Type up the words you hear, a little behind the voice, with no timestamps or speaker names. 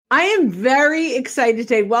I am very excited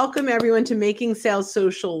today. Welcome everyone to Making Sales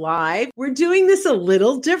Social Live. We're doing this a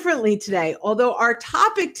little differently today, although our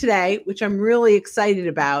topic today, which I'm really excited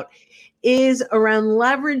about, is around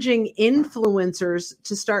leveraging influencers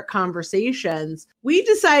to start conversations. We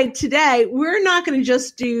decided today we're not going to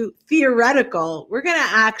just do theoretical. We're going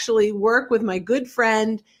to actually work with my good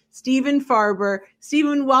friend, Stephen Farber.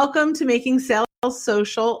 Stephen, welcome to Making Sales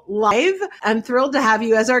Social Live. I'm thrilled to have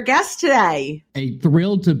you as our guest today. Hey,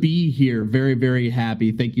 thrilled to be here. Very, very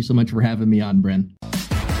happy. Thank you so much for having me on, Bryn.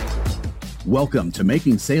 Welcome to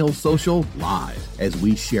Making Sales Social Live, as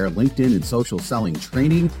we share LinkedIn and social selling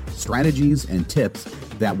training, strategies, and tips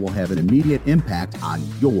that will have an immediate impact on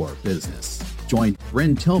your business. Join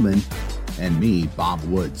Bryn Tillman and me, Bob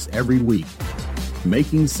Woods, every week.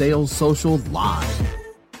 Making Sales Social Live.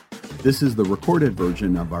 This is the recorded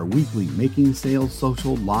version of our weekly Making Sales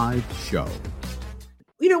Social Live show.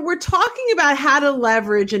 You know, we're talking about how to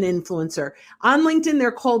leverage an influencer. On LinkedIn,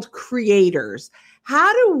 they're called creators.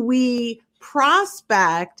 How do we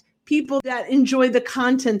prospect people that enjoy the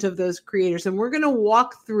content of those creators? And we're going to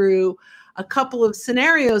walk through a couple of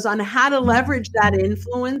scenarios on how to leverage that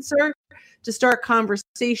influencer to start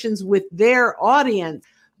conversations with their audience.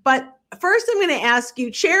 But first, I'm going to ask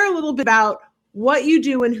you, share a little bit about what you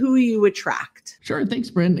do and who you attract. Sure. Thanks,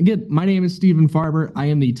 Bryn. Again, my name is Stephen Farber. I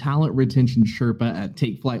am the Talent Retention Sherpa at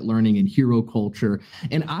Take Flight Learning and Hero Culture.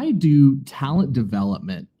 And I do talent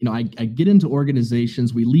development. You know, I get into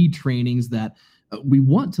organizations, we lead trainings that we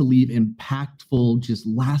want to leave impactful, just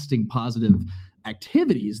lasting positive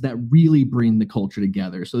activities that really bring the culture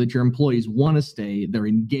together so that your employees want to stay, they're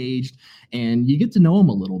engaged, and you get to know them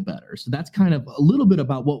a little better. So that's kind of a little bit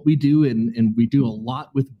about what we do, and we do a lot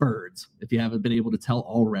with birds, if you haven't been able to tell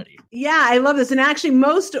already. Yeah, I love this. And actually,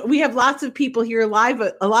 we have lots of people here live,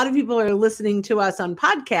 but a lot of people are listening to us on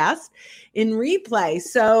podcast in replay.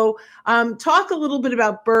 So talk a little bit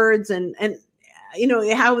about birds and you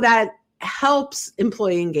know, how that helps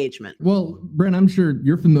employee engagement. Well, Brent, I'm sure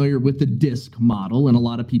you're familiar with the DISC model, and a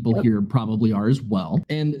lot of people here probably are as well.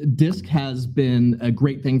 And DISC has been a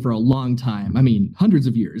great thing for a long time. I mean, hundreds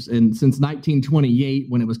of years. And since 1928,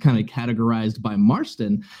 when it was kind of categorized by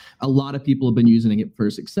Marston, a lot of people have been using it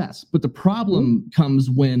for success. But the problem comes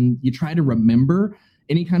when you try to remember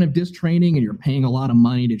any kind of DISC training and you're paying a lot of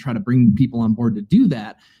money to try to bring people on board to do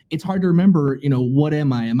that. It's hard to remember, you know, what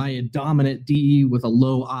am I? Am I a dominant D with a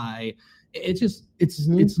low I?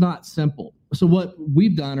 It's not simple. So what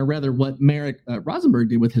we've done, or rather what Merrick Rosenberg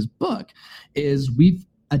did with his book, is we've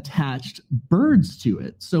attached birds to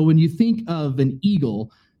it. So when you think of an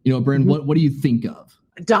eagle, you know, Bryn, what do you think of?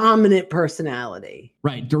 Dominant personality.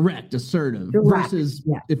 Right. Direct, assertive. Versus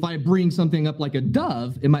if I bring something up like a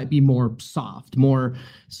dove, it might be more soft, more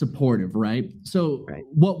supportive, right? So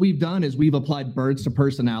what we've done is we've applied birds to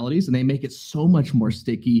personalities, and they make it so much more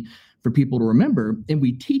sticky for people to remember. And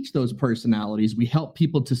we teach those personalities. We help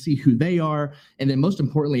people to see who they are. And then most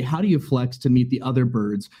importantly, how do you flex to meet the other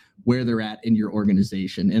birds where they're at in your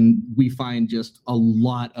organization? And we find just a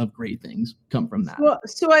lot of great things come from that. Well,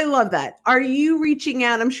 so I love that. Are you reaching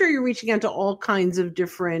out? I'm sure you're reaching out to all kinds of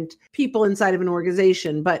different people inside of an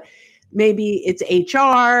organization, but maybe it's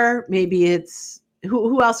HR, maybe it's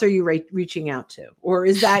who else are you reaching out to? Or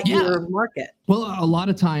is that your market? Well, a lot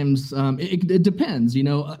of times it depends. You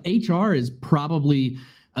know, HR is probably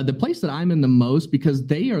the place that I'm in the most, because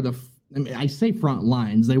they are I say front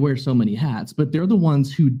lines, they wear so many hats, but they're the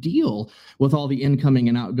ones who deal with all the incoming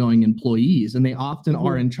and outgoing employees. And they often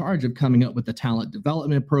are in charge of coming up with the talent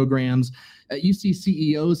development programs. You see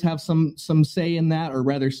CEOs have some say in that, or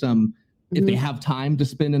rather if they have time to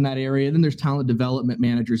spend in that area. Then there's talent development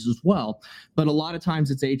managers as well. But a lot of times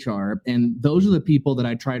it's HR. And those are the people that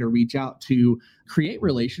I try to reach out to, create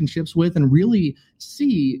relationships with, and really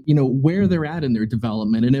see, you know, where they're at in their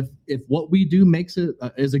development. And if what we do makes it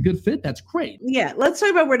is a good fit, that's great. Yeah. Let's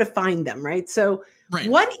talk about where to find them, right? So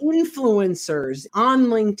what influencers on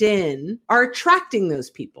LinkedIn are attracting those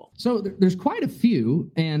people? So there's quite a few,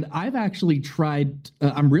 and I've actually tried,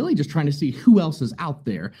 I'm really just trying to see who else is out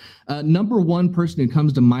there. Number one person who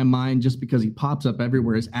comes to my mind, just because he pops up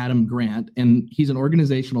everywhere, is Adam Grant, and he's an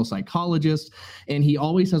organizational psychologist, and he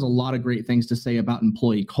always has a lot of great things to say about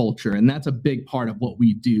employee culture, and that's a big part of what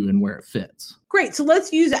we do and where it fits. Great. So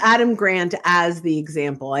let's use Adam Grant as the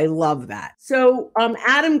example. I love that. So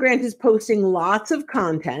Adam Grant is posting lots of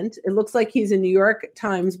content. It looks like he's a New York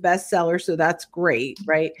Times bestseller, so that's great,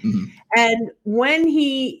 right? Mm-hmm. And when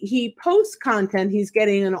he posts content, he's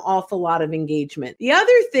getting an awful lot of engagement. The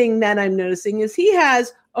other thing that I'm noticing is he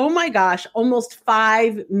has oh my gosh, almost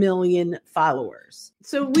 5 million followers.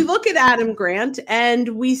 So we look at Adam Grant and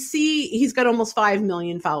we see he's got almost 5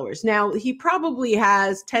 million followers. Now, he probably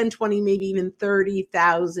has 10, 20, maybe even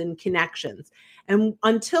 30,000 connections. And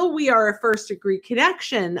until we are a first degree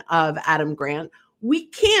connection of Adam Grant, we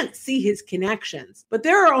can't see his connections. But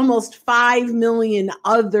there are almost 5 million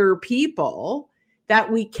other people that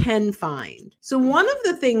we can find. So one of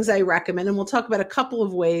the things I recommend, and we'll talk about a couple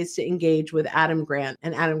of ways to engage with Adam Grant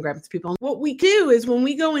and Adam Grant's people. What we do is when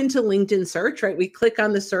we go into LinkedIn search, right, we click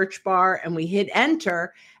on the search bar and we hit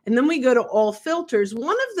enter, and then we go to all filters.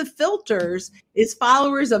 One of the filters is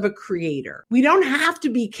followers of a creator. We don't have to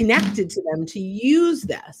be connected to them to use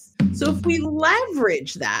this. So if we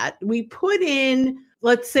leverage that, we put in,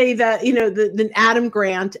 let's say that, the Adam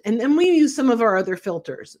Grant, and then we use some of our other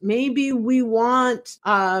filters. Maybe we want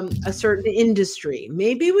a certain industry.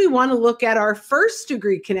 Maybe we want to look at our first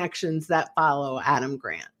degree connections that follow Adam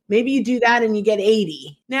Grant. Maybe you do that and you get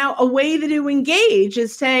 80. Now, a way to engage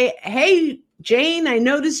is say, hey, Jane, I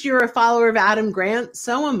noticed you're a follower of Adam Grant.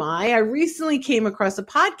 So am I. I recently came across a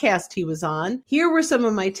podcast he was on. Here were some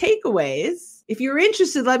of my takeaways. If you're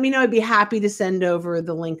interested, let me know. I'd be happy to send over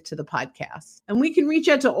the link to the podcast. And we can reach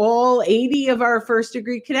out to all 80 of our first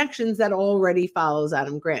degree connections that already follows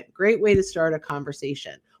Adam Grant. Great way to start a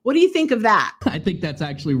conversation. What do you think of that? I think that's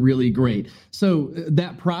actually really great. So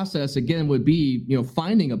that process, again, would be,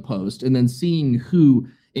 finding a post and then seeing who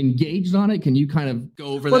engaged on it. Can you kind of go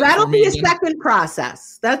over that? Well, that'll be a second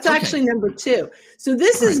process. That's actually number 2. So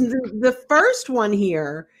this is the first one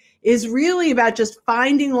here is really about just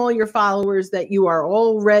finding all your followers that you are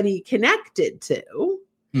already connected to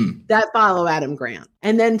that follow Adam Grant,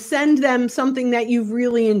 and then send them something that you've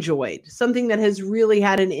really enjoyed, something that has really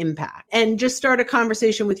had an impact, and just start a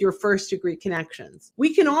conversation with your first degree connections.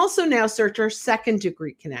 We can also now search our second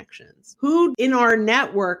degree connections. Who in our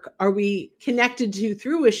network are we connected to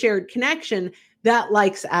through a shared connection that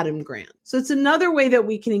likes Adam Grant? So it's another way that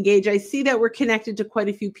we can engage. I see that we're connected to quite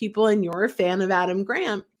a few people and you're a fan of Adam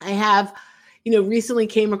Grant. I have, recently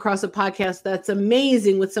came across a podcast that's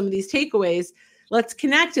amazing with some of these takeaways. Let's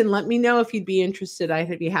connect and let me know if you'd be interested.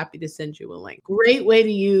 I'd be happy to send you a link. Great way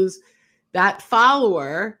to use that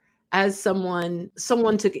follower as someone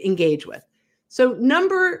to engage with. So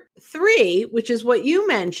number 3, which is what you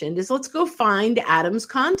mentioned, is let's go find Adam's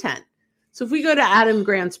content. So if we go to Adam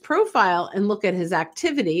Grant's profile and look at his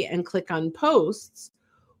activity and click on posts,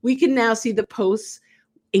 we can now see the posts,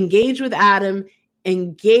 engage with Adam,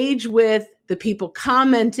 engage with the people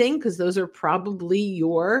commenting, because those are probably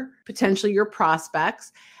potentially your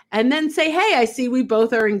prospects, and then say, hey, I see we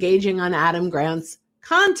both are engaging on Adam Grant's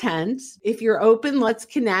content. If you're open, let's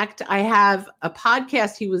connect. I have a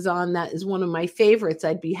podcast he was on that is one of my favorites.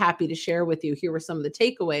 I'd be happy to share with you. Here were some of the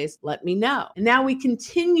takeaways. Let me know. And now we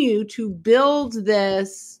continue to build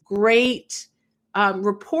this great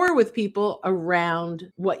rapport with people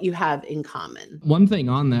around what you have in common. One thing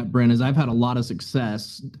on that, Brent, is I've had a lot of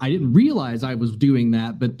success. I didn't realize I was doing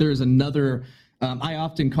that, but there's another, I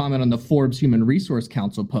often comment on the Forbes Human Resource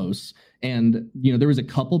Council posts. And, there was a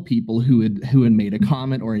couple people who had made a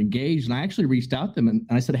comment or engaged, and I actually reached out to them and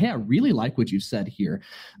I said, hey, I really like what you said here.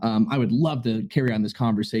 I would love to carry on this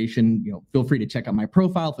conversation. Feel free to check out my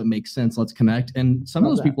profile. If it makes sense, let's connect. And some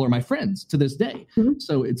of those people are my friends to this day. Mm-hmm.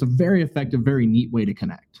 So it's a very effective, very neat way to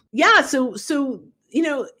connect. Yeah. So,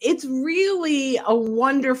 it's really a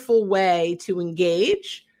wonderful way to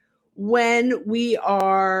engage when we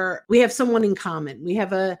have someone in common, we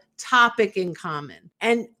have a topic in common.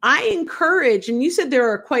 And I encourage, and you said there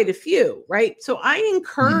are quite a few, right? So I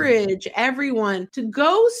encourage everyone to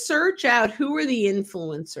go search out who are the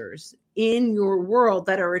influencers in your world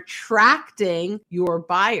that are attracting your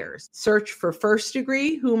buyers. Search for first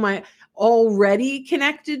degree, who am I already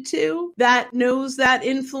connected to that knows that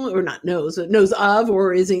influence, or not knows of,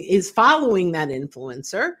 or is following that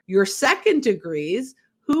influencer. Your second degrees,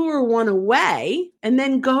 who are one away, and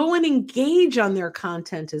then go and engage on their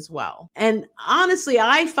content as well. And honestly,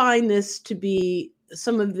 I find this to be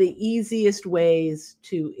some of the easiest ways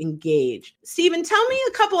to engage. Stephen, tell me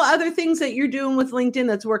a couple of other things that you're doing with LinkedIn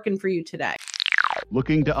that's working for you today.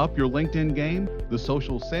 Looking to up your LinkedIn game? The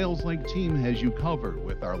Social Sales Link team has you covered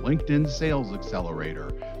with our LinkedIn Sales Accelerator,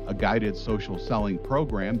 a guided social selling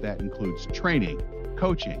program that includes training,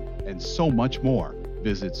 coaching, and so much more.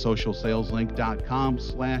 Visit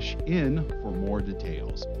socialsaleslink.com/in for more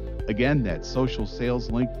details. Again, that's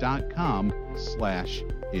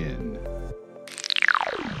socialsaleslink.com/in.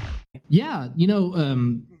 Yeah,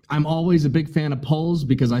 I'm always a big fan of polls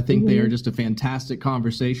because I think they are just a fantastic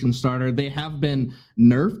conversation starter. They have been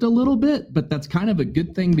nerfed a little bit, but that's kind of a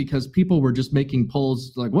good thing because people were just making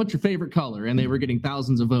polls like, what's your favorite color? And they were getting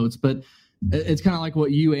thousands of votes. But it's kind of like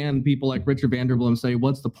what you and people like Richard Vanderblom say,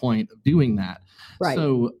 what's the point of doing that? Right.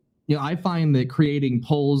 So, I find that creating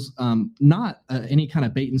polls, not any kind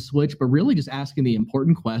of bait and switch, but really just asking the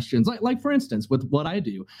important questions. Like for instance, with what I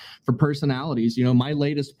do for personalities, my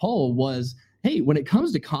latest poll was, hey, when it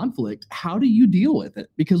comes to conflict, how do you deal with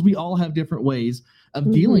it? Because we all have different ways of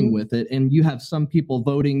dealing with it. And you have some people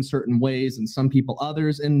voting certain ways and some people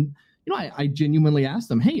others. And, I genuinely asked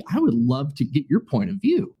them, hey, I would love to get your point of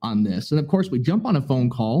view on this. And of course, we jump on a phone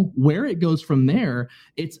call. Where it goes from there,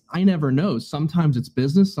 I never know. Sometimes it's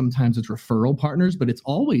business, sometimes it's referral partners, but it's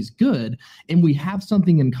always good. And we have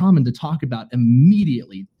something in common to talk about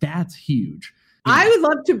immediately. That's huge. I would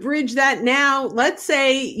love to bridge that now. Let's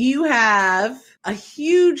say you have a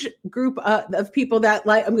huge group of people that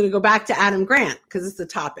I'm going to go back to Adam Grant because it's the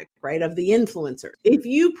topic, right, of the influencers. If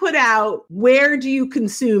you put out, where do you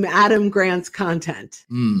consume Adam Grant's content?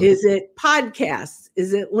 Is it podcasts?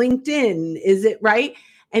 Is it LinkedIn? Is it right?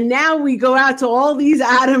 And now we go out to all these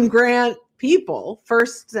Adam Grant people,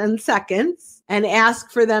 firsts and seconds, and ask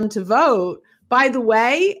for them to vote. By the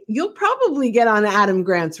way, you'll probably get on Adam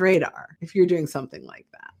Grant's radar if you're doing something like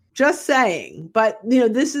that. Just saying. But,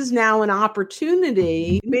 this is now an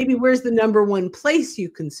opportunity. Maybe where's the number one place you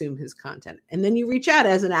consume his content? And then you reach out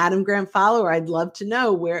as an Adam Grant follower. I'd love to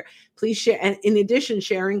know where, please share. And in addition,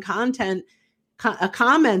 sharing content,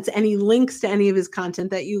 comments, any links to any of his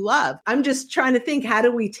content that you love. I'm just trying to think, how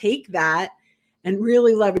do we take that and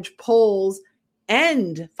really leverage polls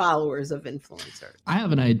and followers of influencers? I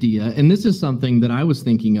have an idea, and this is something that I was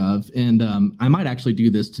thinking of, and I might actually do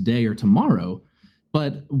this today or tomorrow.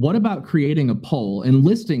 But what about creating a poll and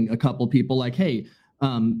listing a couple people like, hey,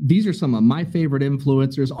 these are some of my favorite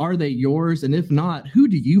influencers. Are they yours? And if not, who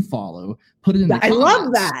do you follow? Put it in the comments. I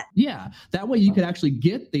love that. Yeah. That way you could actually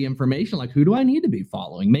get the information like, who do I need to be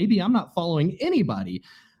following? Maybe I'm not following anybody.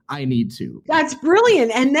 I need to. That's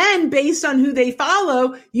brilliant. And then based on who they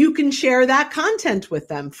follow, you can share that content with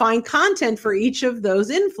them. Find content for each of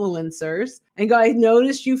those influencers and go, I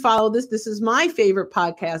noticed you follow this. This is my favorite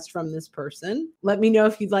podcast from this person. Let me know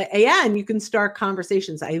if you'd like. Yeah, and you can start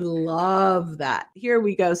conversations. I love that. Here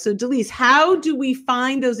we go. So Delise, how do we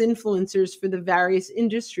find those influencers for the various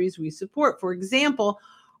industries we support? For example,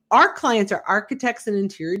 our clients are architects and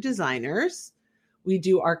interior designers. We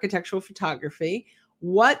do architectural photography.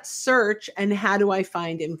 What search and how do I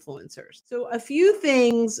find influencers? So a few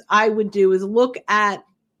things I would do is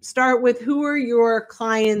start with who are your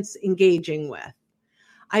clients engaging with.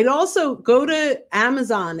 I'd also go to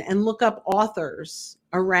Amazon and look up authors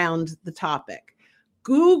around the topic.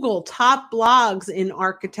 Google top blogs in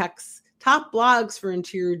architects, top blogs for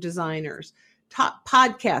interior designers, top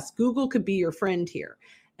podcasts. Google could be your friend here.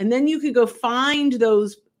 And then you could go find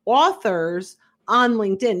those authors on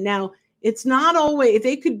LinkedIn. Now, it's not always,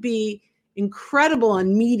 they could be incredible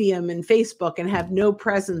on Medium and Facebook and have no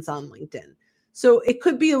presence on LinkedIn. So it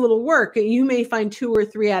could be a little work. You may find 2 or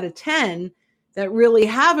 3 out of 10 that really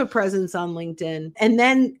have a presence on LinkedIn, and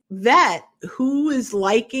then vet who is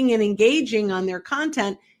liking and engaging on their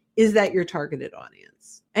content. Is that your targeted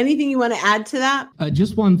audience? Anything you want to add to that?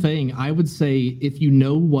 Just one thing. I would say if you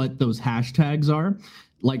know what those hashtags are,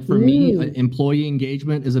 like for me, employee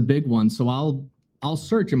engagement is a big one. So I'll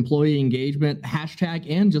search employee engagement hashtag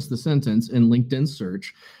and just the sentence in LinkedIn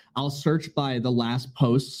search. I'll search by the last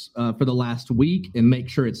posts for the last week and make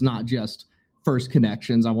sure it's not just first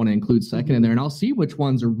connections. I want to include second in there, and I'll see which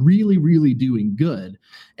ones are really, really doing good.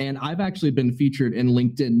 And I've actually been featured in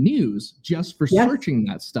LinkedIn News just for searching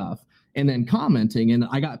that stuff and then commenting. And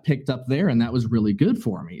I got picked up there, and that was really good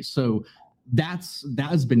for me. So that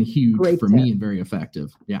has been huge for me and very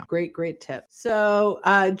effective. Yeah. Great tip. So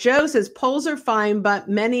Joe says polls are fine, but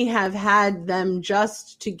many have had them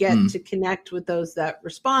just to get to connect with those that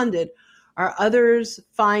responded. Are others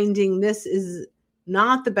finding this is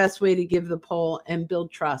not the best way to give the poll and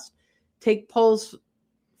build trust? Take polls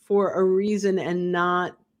for a reason and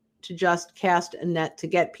not to just cast a net to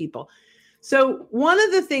get people. So one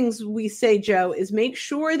of the things we say, Joe, is make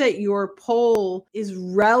sure that your poll is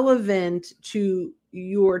relevant to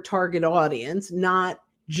your target audience, not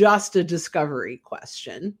just a discovery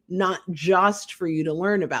question, not just for you to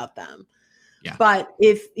learn about them, Yeah. But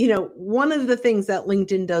if, one of the things that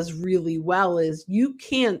LinkedIn does really well is you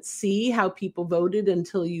can't see how people voted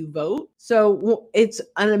until you vote. So it's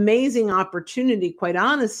an amazing opportunity, quite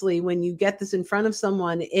honestly, when you get this in front of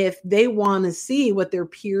someone. If they want to see what their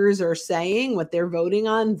peers are saying, what they're voting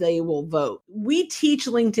on, they will vote. We teach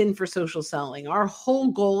LinkedIn for social selling. Our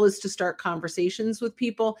whole goal is to start conversations with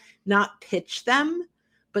people, not pitch them,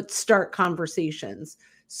 but start conversations.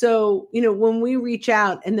 So, when we reach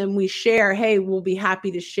out and then we share, hey, we'll be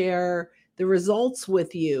happy to share the results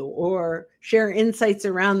with you or share insights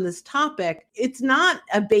around this topic. It's not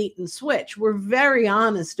a bait and switch. We're very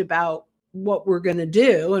honest about what we're going to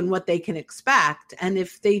do and what they can expect. And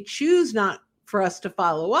if they choose not for us to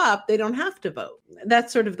follow up, they don't have to vote.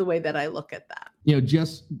 That's sort of the way that I look at that.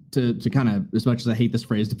 Just to kind of, as much as I hate this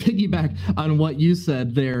phrase, to piggyback on what you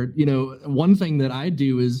said there, one thing that I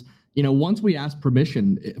do is, once we ask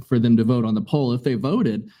permission for them to vote on the poll, if they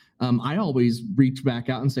voted, I always reach back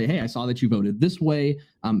out and say, hey, I saw that you voted this way.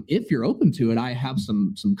 If you're open to it, I have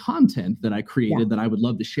some content that I created that I would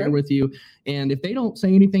love to share with you. And if they don't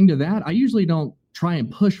say anything to that, I usually don't try and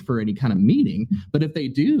push for any kind of meeting. But if they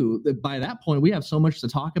do, by that point, we have so much to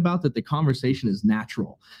talk about that the conversation is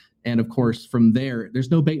natural. And of course, from there,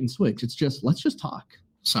 there's no bait and switch. It's just, let's just talk.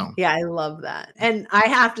 So, yeah, I love that. And I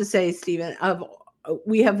have to say, Stephen,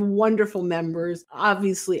 we have wonderful members.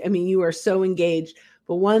 Obviously, you are so engaged,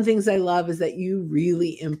 but one of the things I love is that you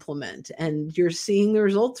really implement and you're seeing the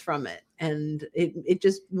results from it. And it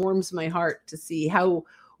just warms my heart to see how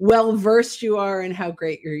well versed you are and how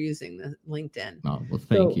great you're using the LinkedIn. Oh, well,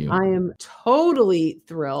 thank you. I am totally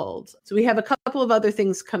thrilled. So we have a couple of other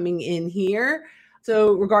things coming in here.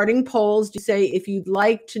 So regarding polls, do you say, if you'd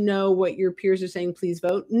like to know what your peers are saying, please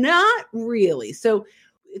vote? Not really. So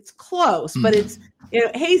it's close, but it's,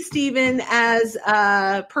 hey, Stephen, as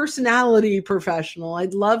a personality professional,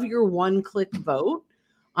 I'd love your one-click vote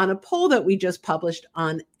on a poll that we just published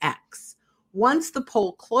on X. Once the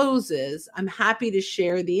poll closes, I'm happy to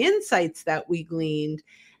share the insights that we gleaned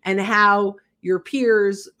and how your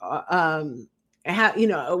peers, where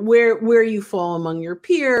you fall among your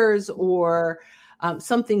peers or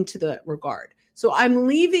something to the regard. So I'm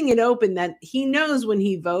leaving it open that he knows when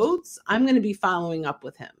he votes, I'm going to be following up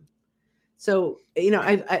with him. So,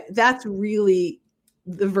 that's really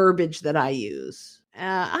the verbiage that I use.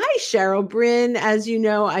 Hi, Cheryl Bryn. As you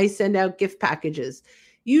know, I send out gift packages.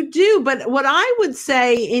 You do, but what I would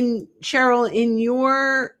say Cheryl, in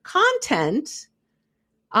your content,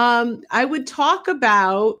 I would talk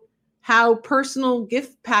about how personal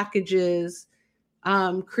gift packages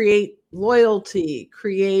create loyalty,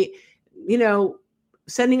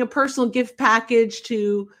 sending a personal gift package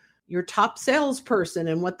to your top salesperson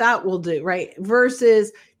and what that will do, right?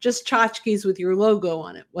 Versus just tchotchkes with your logo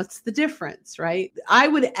on it. What's the difference, right? I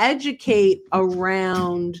would educate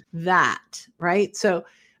around that, right? So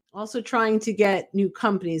also trying to get new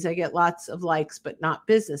companies. I get lots of likes, but not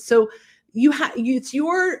business. So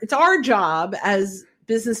it's our job as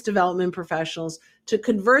business development professionals to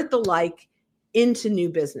convert the like into new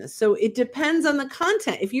business. So it depends on the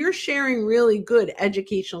content. If you're sharing really good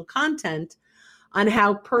educational content on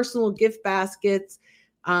how personal gift baskets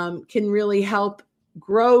can really help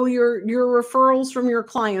grow your referrals from your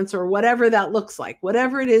clients or whatever that looks like,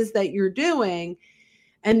 whatever it is that you're doing,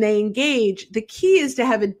 and they engage, the key is to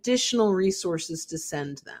have additional resources to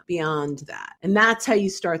send them beyond that. And that's how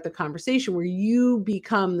you start the conversation, where you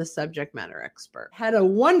become the subject matter expert. Had a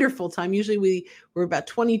wonderful time. Usually we're about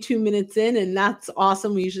 22 minutes in, and that's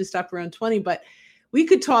awesome. We usually stop around 20, but we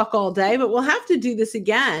could talk all day, but we'll have to do this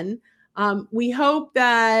again. We hope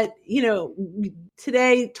that,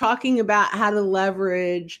 today talking about how to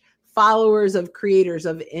leverage followers of creators,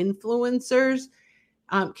 of influencers,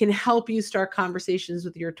 can help you start conversations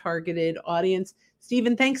with your targeted audience.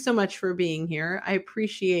 Stephen, thanks so much for being here. I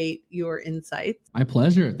appreciate your insights. My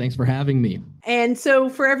pleasure. Thanks for having me. And so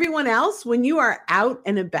for everyone else, when you are out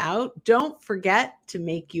and about, don't forget to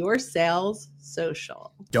make your sales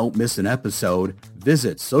social. Don't miss an episode.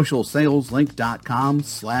 Visit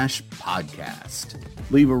socialsaleslink.com/podcast.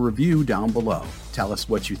 Leave a review down below. Tell us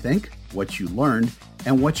what you think, what you learned,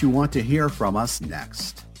 and what you want to hear from us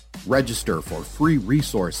next. Register for free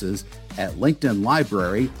resources at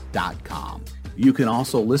linkedinlibrary.com. You can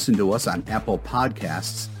also listen to us on Apple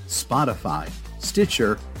Podcasts, Spotify,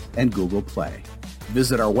 Stitcher, and Google Play.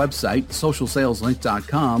 Visit our website,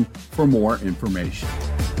 socialsaleslink.com, for more information.